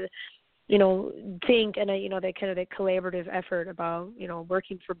effort to, think and, that kind of that collaborative effort about,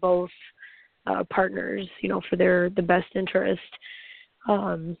 working for both partners, for the best interest.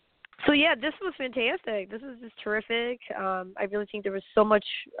 So yeah, this was fantastic. This is just terrific. I really think there was so much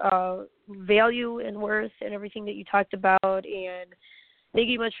value and worth in everything that you talked about, and thank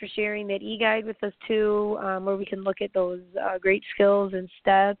you much for sharing that e-guide with us too, where we can look at those great skills and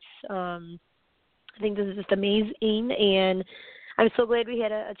steps. I think this is just amazing, and I'm so glad we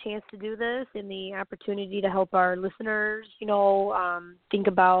had a chance to do this and the opportunity to help our listeners, think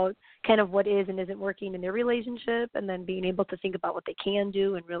about kind of what is and isn't working in their relationship, and then being able to think about what they can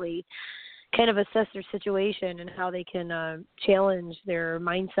do and really kind of assess their situation and how they can challenge their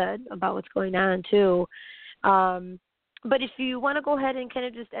mindset about what's going on too. But if you want to go ahead and kind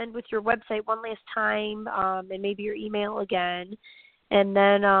of just end with your website one last time, and maybe your email again, and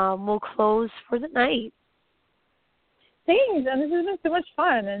then we'll close for the night. Thanks, and this has been so much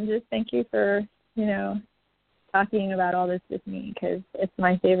fun, and just thank you for, talking about all this with me because it's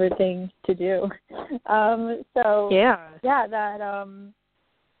my favorite thing to do.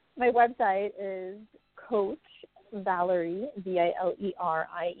 My website is Coach Valerie,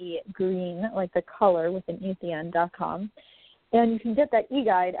 Valerie, Greene, like the color with an E at the end.com. And you can get that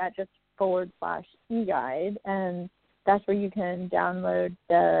e-guide at just /e-guide, and that's where you can download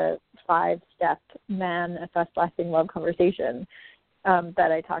the 5-step manifest lasting love conversation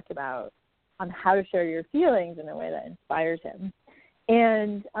that I talked about on how to share your feelings in a way that inspires him.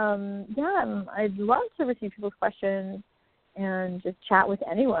 And, I'd love to receive people's questions and just chat with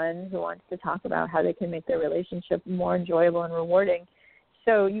anyone who wants to talk about how they can make their relationship more enjoyable and rewarding.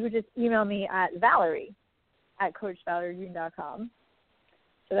 So you would just email me at Valerie@CoachValerieGreene.com.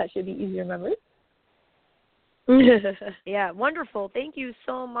 So that should be easy to remember. Yeah, wonderful. Thank you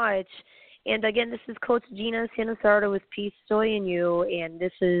so much. And again, this is Coach Gina Sannasardo with Peace, Joy, and You, and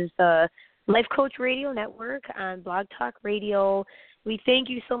this is the Life Coach Radio Network on Blog Talk Radio. We thank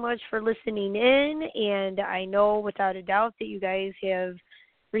you so much for listening in, and I know without a doubt that you guys have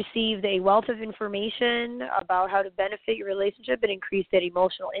received a wealth of information about how to benefit your relationship and increase that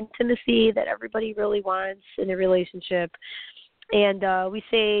emotional intimacy that everybody really wants in a relationship. And we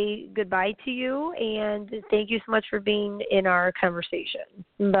say goodbye to you, and thank you so much for being in our conversation.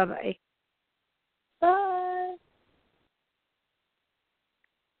 Bye-bye. Bye.